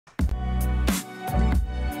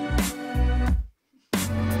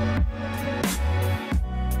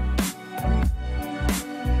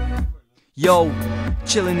Yo,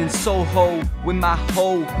 chillin' in Soho with my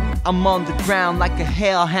hoe. I'm on the ground like a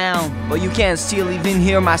hellhound, but you can't still even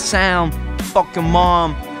hear my sound. Fucking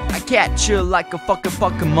mom, I catch you like a fucking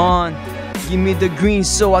Pokemon. Give me the green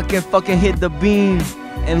so I can fucking hit the beam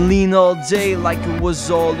and lean all day like it was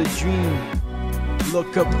all a dream.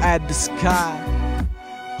 Look up at the sky,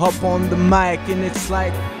 hop on the mic, and it's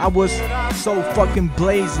like I was so fucking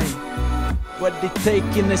blazing. But they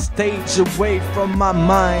taking the stage away from my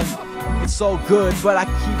mind. It's all good, but I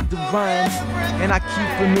keep the rhymes, and I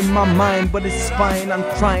keep them in my mind, but it's fine. I'm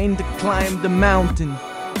trying to climb the mountain,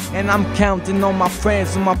 and I'm counting on my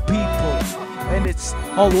friends and my people, and it's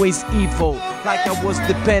always evil, like I was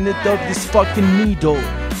dependent of this fucking needle.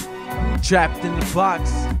 Trapped in the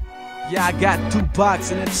box, yeah, I got 2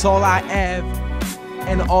 boxes, and it's all I have,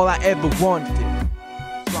 and all I ever wanted.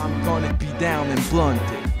 So I'm gonna be down and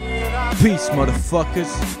blunted. Peace,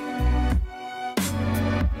 motherfuckers.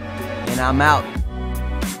 And I'm out.